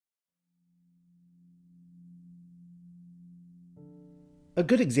A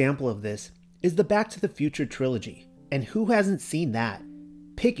good example of this is the Back to the Future trilogy, and who hasn't seen that?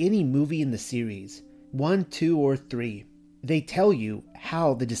 Pick any movie in the series, 1, 2, or 3. They tell you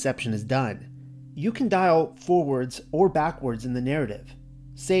how the deception is done. You can dial forwards or backwards in the narrative,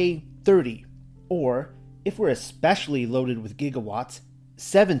 say 30, or, if we're especially loaded with gigawatts,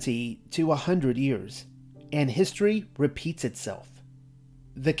 70 to 100 years, and history repeats itself.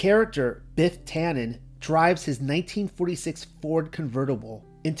 The character Biff Tannen drives his 1946 Ford convertible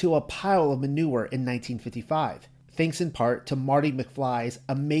into a pile of manure in 1955, thanks in part to Marty McFly's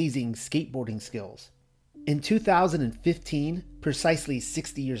amazing skateboarding skills. In 2015, precisely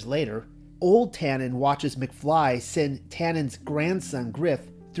 60 years later, old Tannen watches McFly send Tannen's grandson Griff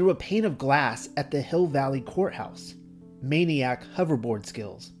through a pane of glass at the Hill Valley Courthouse. Maniac hoverboard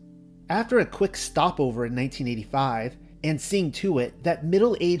skills. After a quick stopover in 1985, and seeing to it that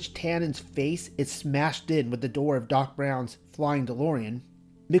middle-aged Tannen's face is smashed in with the door of Doc Brown's flying DeLorean,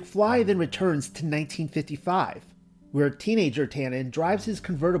 McFly then returns to 1955, where teenager Tannen drives his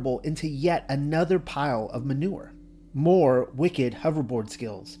convertible into yet another pile of manure. More wicked hoverboard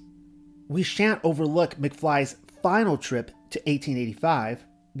skills. We shan't overlook McFly's final trip to 1885,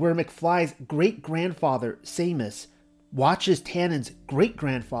 where McFly's great-grandfather, Seamus, watches Tannen's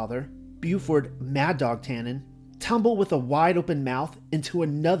great-grandfather, Buford Mad Dog Tannen, tumble with a wide-open mouth into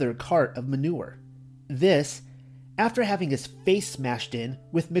another cart of manure. This, after having his face smashed in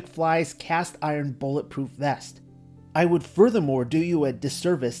with McFly's cast-iron bulletproof vest. I would furthermore do you a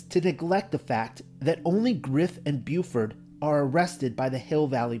disservice to neglect the fact that only Griff and Buford are arrested by the Hill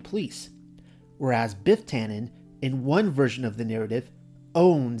Valley Police, whereas Biff Tannen, in one version of the narrative,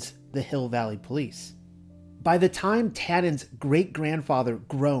 owns the Hill Valley Police. By the time Tannen's great-grandfather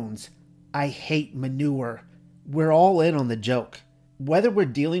groans, "I hate manure," we're all in on the joke. Whether we're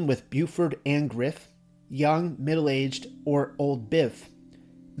dealing with Buford and Griff, young, middle-aged, or old Biff,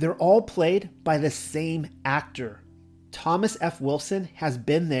 they're all played by the same actor. Thomas F. Wilson has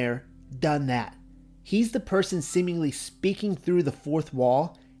been there, done that. He's the person seemingly speaking through the fourth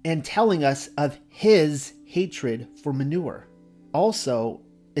wall and telling us of his hatred for manure. Also,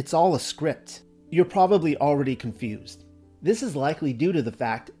 it's all a script. You're probably already confused. This is likely due to the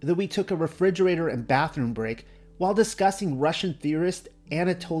fact that we took a refrigerator and bathroom break while discussing Russian theorist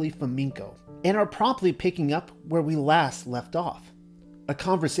Anatoly Fomenko, and are promptly picking up where we last left off. A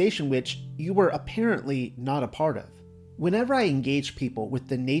conversation which you were apparently not a part of. Whenever I engage people with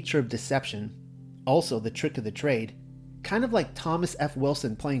the nature of deception, also the trick of the trade, kind of like Thomas F.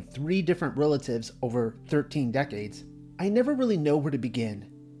 Wilson playing 3 different relatives over 13 decades, I never really know where to begin.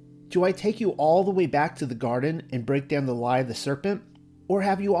 Do I take you all the way back to the garden and break down the lie of the serpent? Or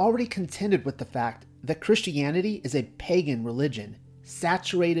have you already contended with the fact that Christianity is a pagan religion,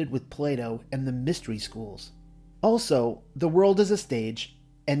 saturated with Plato and the mystery schools? Also, the world is a stage,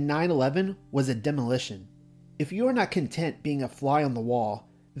 and 9/11 was a demolition. If you are not content being a fly on the wall,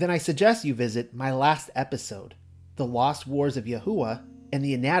 then I suggest you visit my last episode, The Lost Wars of Yahuwah and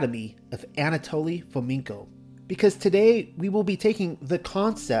the Anatomy of Anatoly Fomenko. Because today we will be taking the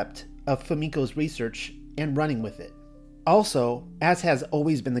concept of Fomenko's research and running with it. Also, as has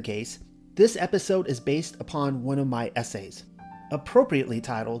always been the case, this episode is based upon one of my essays, appropriately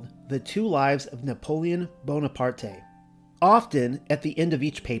titled The 2 Lives of Napoleon Bonaparte. Often, at the end of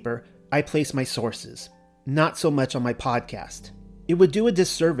each paper, I place my sources, not so much on my podcast. It would do a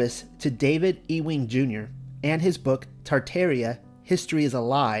disservice to David Ewing Jr. and his book Tartaria, History is a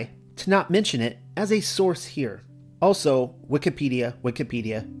Lie, to not mention it as a source here. Also, Wikipedia,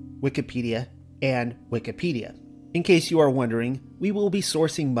 Wikipedia, Wikipedia, and Wikipedia. In case you are wondering, we will be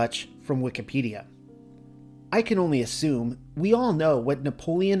sourcing much from Wikipedia. I can only assume we all know what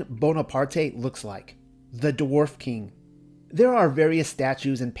Napoleon Bonaparte looks like, the Dwarf King. There are various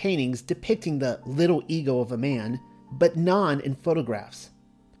statues and paintings depicting the little ego of a man, but none in photographs.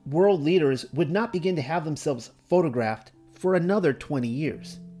 World leaders would not begin to have themselves photographed for another 20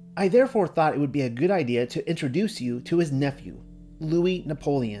 years. I therefore thought it would be a good idea to introduce you to his nephew, Louis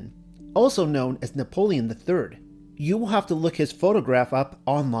Napoleon, also known as Napoleon III. You will have to look his photograph up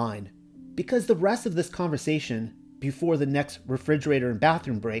online, because the rest of this conversation, before the next refrigerator and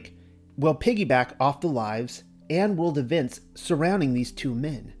bathroom break, will piggyback off the lives and world events surrounding these 2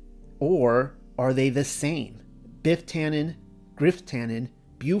 men. Or are they the same? Biff Tannen, Griff Tannen,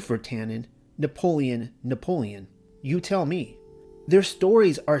 Buford Tannen, Napoleon. You tell me. Their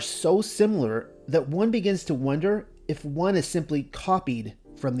stories are so similar that one begins to wonder if one is simply copied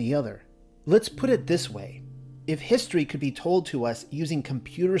from the other. Let's put it this way. If history could be told to us using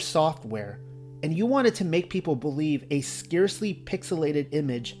computer software, and you wanted to make people believe a scarcely pixelated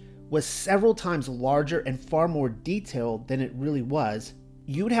image was several times larger and far more detailed than it really was,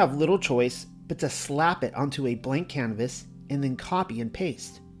 You'd have little choice but to slap it onto a blank canvas and then copy and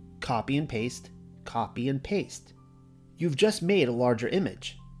paste. Copy and paste, copy and paste. You've just made a larger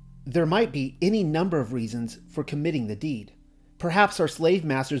image. There might be any number of reasons for committing the deed. Perhaps our slave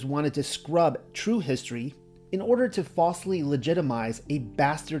masters wanted to scrub true history in order to falsely legitimize a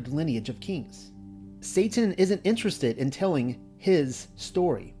bastard lineage of kings. Satan isn't interested in telling his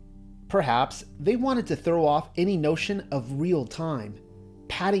story. Perhaps they wanted to throw off any notion of real time,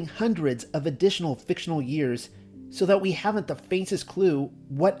 padding hundreds of additional fictional years so that we haven't the faintest clue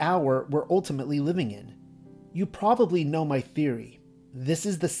what hour we're ultimately living in. You probably know my theory. This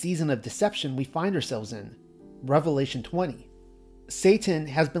is the season of deception we find ourselves in. Revelation 20. Satan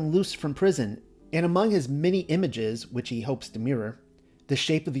has been loosed from prison, and among his many images, which he hopes to mirror, the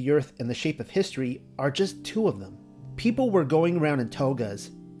shape of the earth and the shape of history are just two of them. People were going around in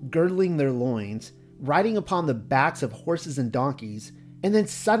togas, girdling their loins, riding upon the backs of horses and donkeys, and then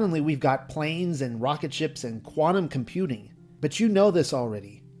suddenly we've got planes and rocket ships and quantum computing. But you know this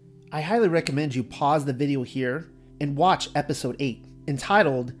already. I highly recommend you pause the video here and watch episode 8,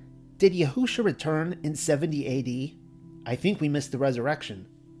 entitled, Did Yahusha Return in 70 AD? I think we missed the resurrection.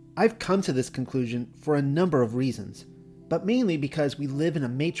 I've come to this conclusion for a number of reasons, but mainly because we live in a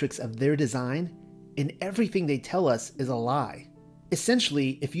matrix of their design, and everything they tell us is a lie.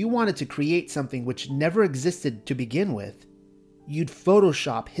 Essentially, if you wanted to create something which never existed to begin with, you'd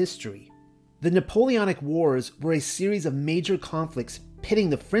Photoshop history. The Napoleonic Wars were a series of major conflicts pitting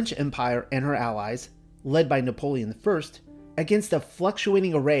the French Empire and her allies, led by Napoleon I, against a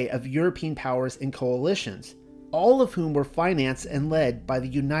fluctuating array of European powers and coalitions, all of whom were financed and led by the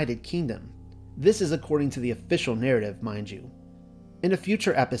United Kingdom. This is according to the official narrative, mind you. In a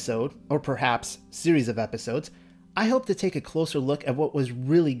future episode, or perhaps series of episodes, I hope to take a closer look at what was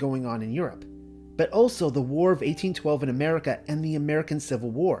really going on in Europe, but also the War of 1812 in America and the American Civil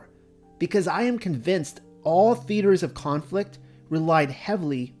War, because I am convinced all theaters of conflict relied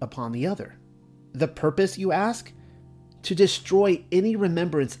heavily upon the other. The purpose, you ask? To destroy any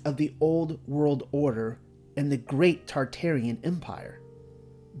remembrance of the old world order and the great Tartarian Empire.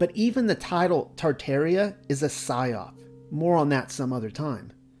 But even the title Tartaria is a psyop. More on that some other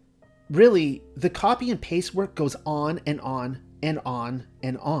time. Really, the copy and paste work goes on and on and on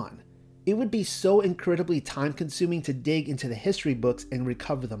and on. It would be so incredibly time consuming to dig into the history books and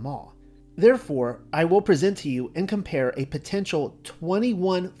recover them all. Therefore, I will present to you and compare a potential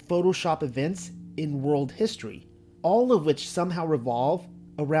 21 Photoshop events in world history, all of which somehow revolve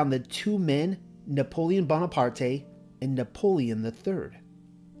around the two men, Napoleon Bonaparte and Napoleon III.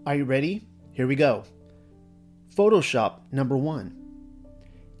 Are you ready? Here we go. Photoshop number 1.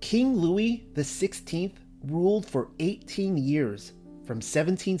 King Louis XVI ruled for 18 years, from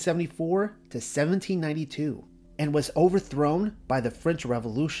 1774 to 1792, and was overthrown by the French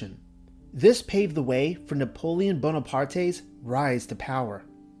Revolution. This paved the way for Napoleon Bonaparte's rise to power.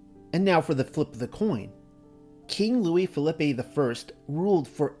 And now for the flip of the coin. King Louis Philippe I ruled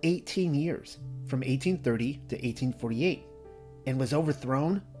for 18 years, from 1830 to 1848, and was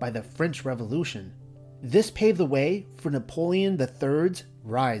overthrown by the French Revolution. This paved the way for Napoleon III's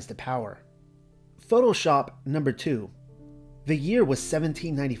rise to power. Photoshop number 2. The year was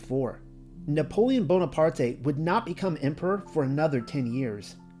 1794. Napoleon Bonaparte would not become emperor for another 10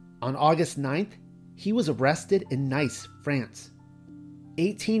 years. On August 9th, he was arrested in Nice, France.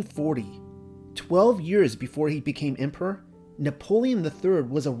 1840. 12 years before he became emperor, Napoleon III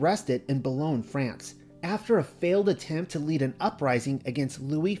was arrested in Boulogne, France, after a failed attempt to lead an uprising against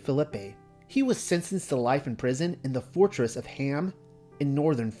Louis Philippe. He was sentenced to life in prison in the fortress of Ham in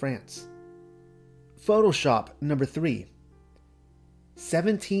northern France. Photoshop number 3.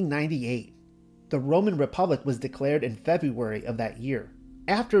 1798. The Roman Republic was declared in February of that year,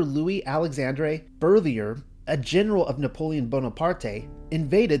 after Louis Alexandre Berthier, a general of Napoleon Bonaparte,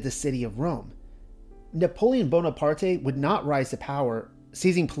 invaded the city of Rome. Napoleon Bonaparte would not rise to power,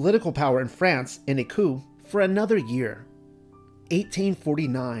 seizing political power in France in a coup, for another year.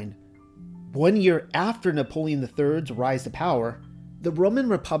 1849. 1 year after Napoleon III's rise to power, the Roman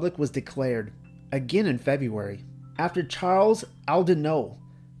Republic was declared, again in February, after Charles Aldino,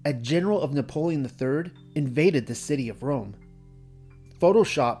 a general of Napoleon III, invaded the city of Rome.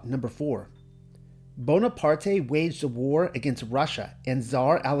 Photoshop number 4. Bonaparte waged a war against Russia and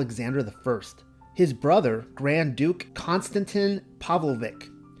Tsar Alexander I. His brother, Grand Duke Konstantin Pavlovich,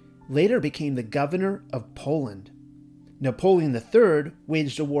 later became the governor of Poland. Napoleon III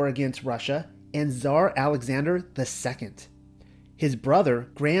waged a war against Russia and Tsar Alexander II. His brother,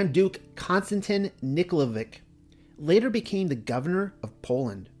 Grand Duke Konstantin Nikolaevich, later became the governor of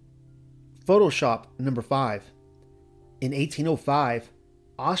Poland. Photoshop number 5. In 1805,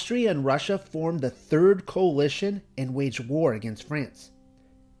 Austria and Russia formed the Third Coalition and waged war against France.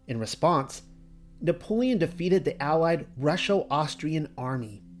 In response, Napoleon defeated the allied Russo-Austrian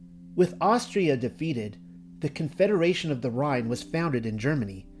army. With Austria defeated, the Confederation of the Rhine was founded in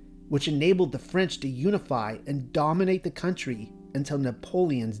Germany, which enabled the French to unify and dominate the country until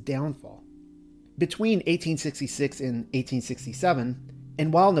Napoleon's downfall. Between 1866 and 1867,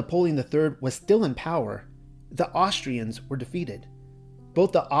 and while Napoleon III was still in power, the Austrians were defeated.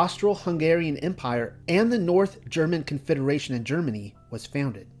 Both the Austro-Hungarian Empire and the North German Confederation in Germany was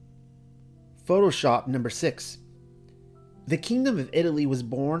founded. Photoshop number 6. The Kingdom of Italy was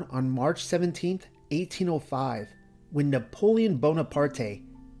born on March 17, 1805, when Napoleon Bonaparte,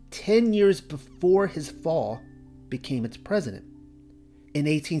 10 years before his fall, became its president. In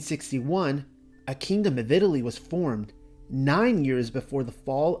 1861, a Kingdom of Italy was formed 9 years before the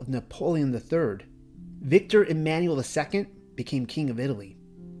fall of Napoleon III. Victor Emmanuel II became King of Italy.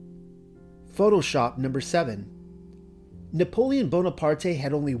 Photoshop number 7. Napoleon Bonaparte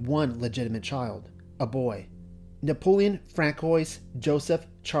had only one legitimate child, a boy, Napoleon Francois Joseph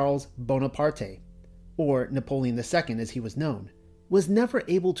Charles Bonaparte, or Napoleon II as he was known, was never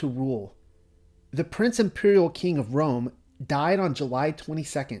able to rule. The Prince Imperial King of Rome died on July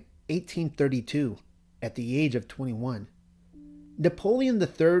 22, 1832, at the age of 21. Napoleon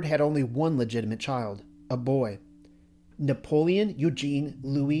III had only one legitimate child, a boy, Napoleon Eugene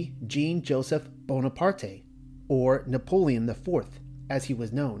Louis Jean Joseph Bonaparte, or Napoleon IV, as he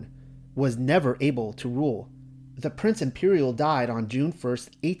was known, was never able to rule. The Prince Imperial died on June 1,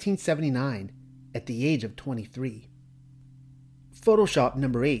 1879, at the age of 23. Photoshop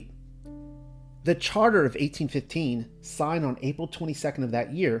number 8. The Charter of 1815, signed on April 22nd of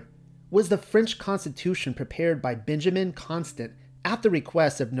that year, was the French Constitution prepared by Benjamin Constant at the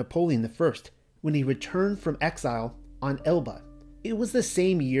request of Napoleon I when he returned from exile on Elba. It was the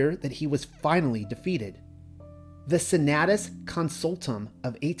same year that he was finally defeated. The Senatus Consultum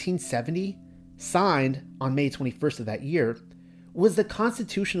of 1870, signed on May 21st of that year, was the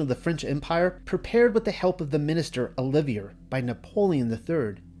constitution of the French Empire prepared with the help of the minister Olivier by Napoleon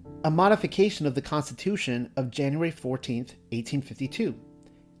III, a modification of the constitution of January 14th, 1852.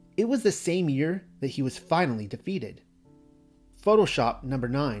 It was the same year that he was finally defeated. Photoshop number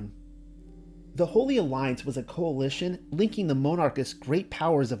 9. The Holy Alliance was a coalition linking the monarchist great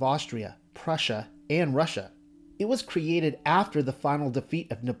powers of Austria, Prussia, and Russia. It was created after the final defeat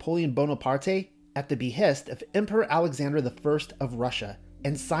of Napoleon Bonaparte at the behest of Emperor Alexander I of Russia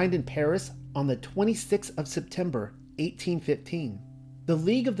and signed in Paris on the 26th of September, 1815. The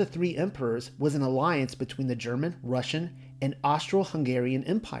League of the Three Emperors was an alliance between the German, Russian, and Austro-Hungarian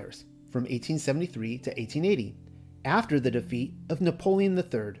empires from 1873 to 1880, after the defeat of Napoleon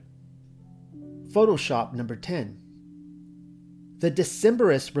III. Photoshop number 10. The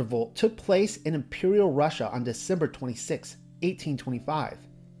Decembrist revolt took place in Imperial Russia on December 26, 1825,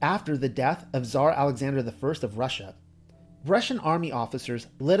 after the death of Tsar Alexander I of Russia. Russian army officers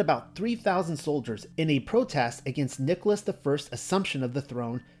led about 3,000 soldiers in a protest against Nicholas I's assumption of the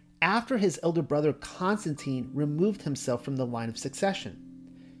throne after his elder brother Constantine removed himself from the line of succession.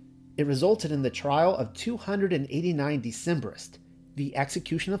 It resulted in the trial of 289 Decembrists, the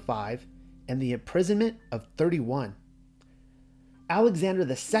execution of 5, and the imprisonment of 31. Alexander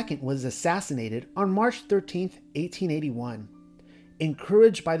II was assassinated on March 13, 1881.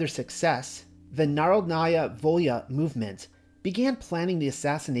 Encouraged by their success, the Narodnaya Volya movement began planning the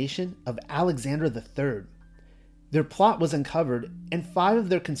assassination of Alexander III. Their plot was uncovered, and 5 of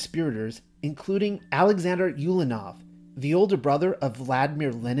their conspirators, including Alexander Ulanov, the older brother of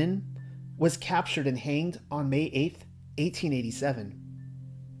Vladimir Lenin, was captured and hanged on May 8, 1887.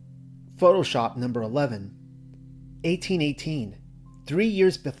 Photoshop number 11. 1818. 3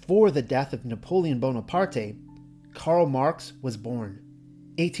 years before the death of Napoleon Bonaparte, Karl Marx was born.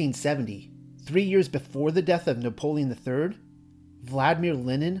 1870. 3 years before the death of Napoleon III, Vladimir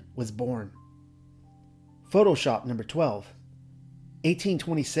Lenin was born. Photoshop number 12.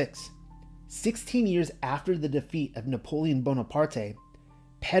 1826. 16 years after the defeat of Napoleon Bonaparte,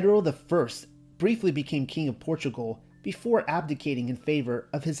 Pedro I briefly became King of Portugal before abdicating in favor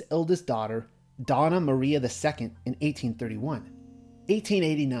of his eldest daughter, Donna Maria II, in 1831.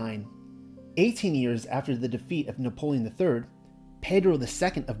 1889. 18 years after the defeat of Napoleon III, Pedro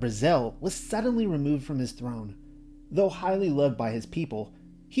II of Brazil was suddenly removed from his throne. Though highly loved by his people,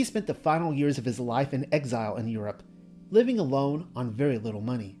 he spent the final years of his life in exile in Europe, living alone on very little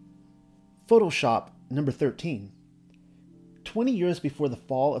money. Photoshop number 13. 20 years before the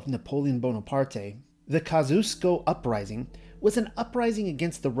fall of Napoleon Bonaparte, the Kosciuszko Uprising was an uprising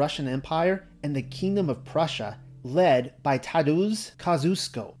against the Russian Empire and the Kingdom of Prussia led by Tadeusz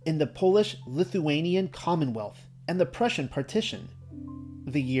Kosciuszko in the Polish-Lithuanian Commonwealth and the Prussian partition.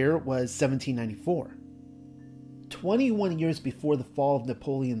 The year was 1794. 21 years before the fall of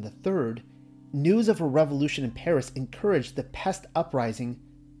Napoleon III, news of a revolution in Paris encouraged the Pest Uprising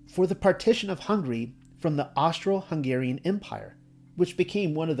for the partition of Hungary from the Austro-Hungarian Empire, which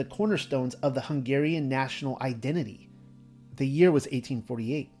became one of the cornerstones of the Hungarian national identity. The year was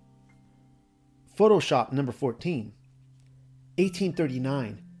 1848. Photoshop number 14.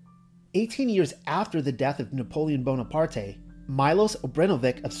 1839. 18 years after the death of Napoleon Bonaparte, Milos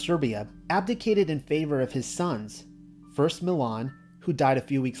Obrenović of Serbia abdicated in favor of his sons, first Milan, who died a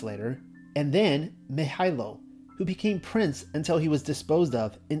few weeks later, and then Mihailo, who became prince until he was disposed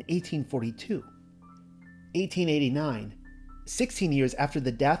of in 1842. 1889. 16 years after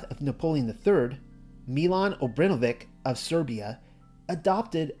the death of Napoleon III, Milan Obrenović of Serbia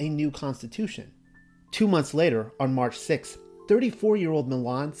adopted a new constitution. 2 months later, on March 6, 34-year-old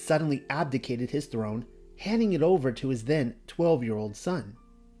Milan suddenly abdicated his throne, handing it over to his then 12-year-old son.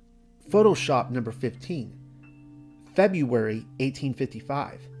 Photoshop number 15. February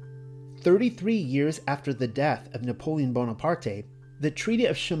 1855. 33 years after the death of Napoleon Bonaparte, the Treaty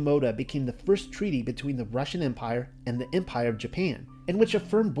of Shimoda became the first treaty between the Russian Empire and the Empire of Japan, in which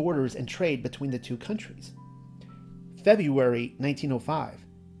affirmed borders and trade between the two countries. February 1905.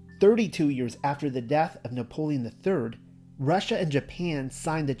 32 years after the death of Napoleon III, Russia and Japan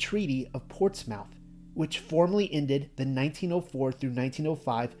signed the Treaty of Portsmouth, which formally ended the 1904 through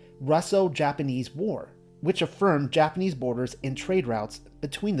 1905 Russo-Japanese War, which affirmed Japanese borders and trade routes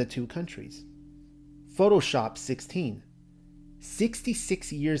between the two countries. Photoshop 16.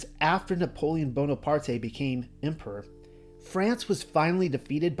 66 years after Napoleon Bonaparte became emperor, France was finally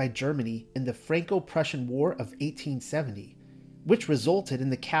defeated by Germany in the Franco-Prussian War of 1870, which resulted in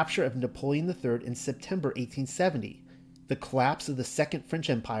the capture of Napoleon III in September 1870, the collapse of the Second French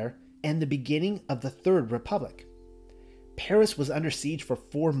Empire, and the beginning of the Third Republic. Paris was under siege for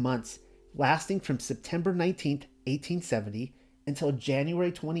 4 months, lasting from September 19, 1870 until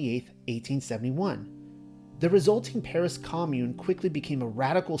January 28, 1871. The resulting Paris Commune quickly became a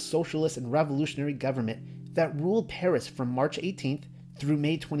radical socialist and revolutionary government that ruled Paris from March 18th through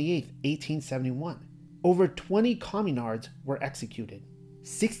May 28, 1871. Over 20 communards were executed.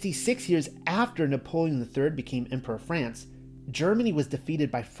 66 years after Napoleon III became Emperor of France, Germany was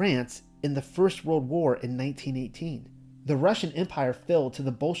defeated by France in the First World War in 1918. The Russian Empire fell to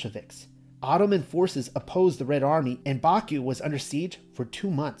the Bolsheviks. Ottoman forces opposed the Red Army, and Baku was under siege for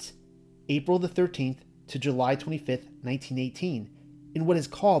 2 months, April the 13th to July 25th, 1918, in what is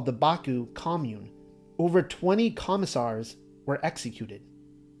called the Baku Commune. Over 20 commissars were executed.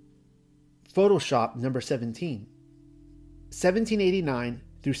 Photoshop number 17. 1789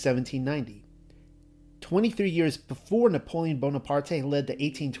 through 1790. 23 years before Napoleon Bonaparte led the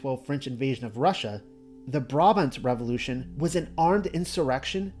 1812 French invasion of Russia, the Brabant Revolution was an armed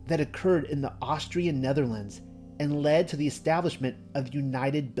insurrection that occurred in the Austrian Netherlands and led to the establishment of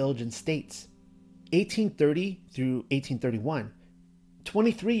United Belgian States. 1830 through 1831.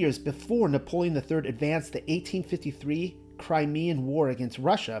 23 years before Napoleon III advanced the 1853 Crimean War against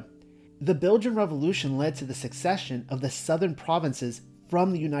Russia, the Belgian Revolution led to the succession of the southern provinces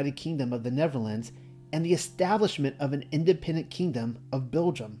from the United Kingdom of the Netherlands and the establishment of an independent kingdom of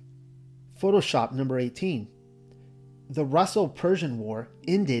Belgium. Photoshop number 18. The Russo-Persian War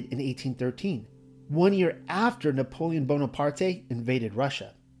ended in 1813, 1 year after Napoleon Bonaparte invaded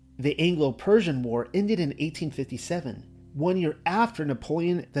Russia. The Anglo-Persian War ended in 1857, 1 year after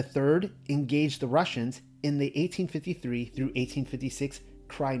Napoleon III engaged the Russians in the 1853 through 1856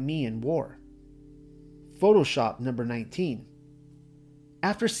 Crimean War. Photoshop number 19.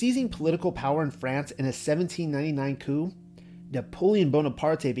 After seizing political power in France in a 1799 coup, Napoleon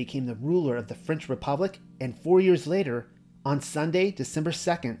Bonaparte became the ruler of the French Republic, and 4 years later, on Sunday, December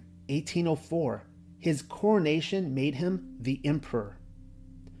 2nd, 1804, his coronation made him the emperor.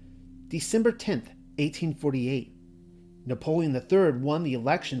 December 10th, 1848, Napoleon III won the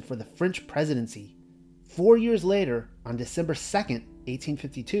election for the French presidency. 4 years later, on December 2nd,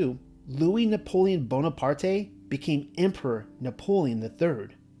 1852, Louis Napoleon Bonaparte became Emperor Napoleon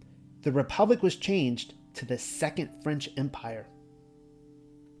III. The Republic was changed to the Second French Empire.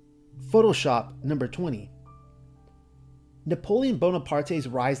 Photoshop number 20. Napoleon Bonaparte's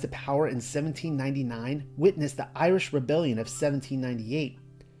rise to power in 1799 witnessed the Irish Rebellion of 1798,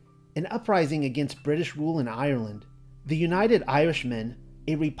 an uprising against British rule in Ireland. The United Irishmen,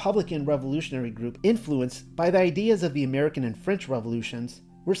 a Republican revolutionary group influenced by the ideas of the American and French revolutions,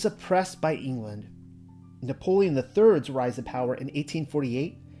 were suppressed by England. Napoleon III's rise to power in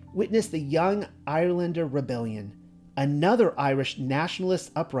 1848 witnessed the Young Irelander Rebellion, another Irish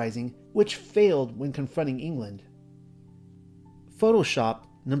nationalist uprising which failed when confronting England. Photosopped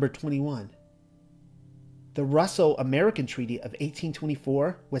number 21. The Russo-American Treaty of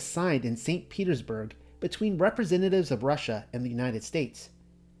 1824 was signed in St. Petersburg between representatives of Russia and the United States,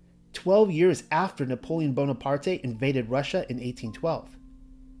 12 years after Napoleon Bonaparte invaded Russia in 1812.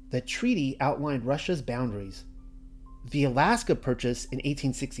 The treaty outlined Russia's boundaries. The Alaska Purchase in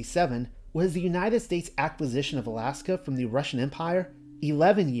 1867 was the United States' acquisition of Alaska from the Russian Empire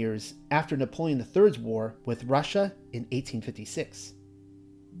 11 years after Napoleon III's war with Russia in 1856.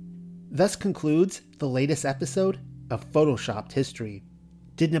 Thus concludes the latest episode of Photoshopped History.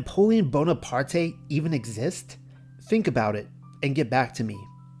 Did Napoleon Bonaparte even exist? Think about it and get back to me.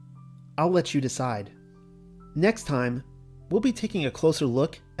 I'll let you decide. Next time, we'll be taking a closer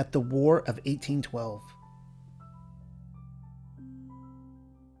look at the War of 1812.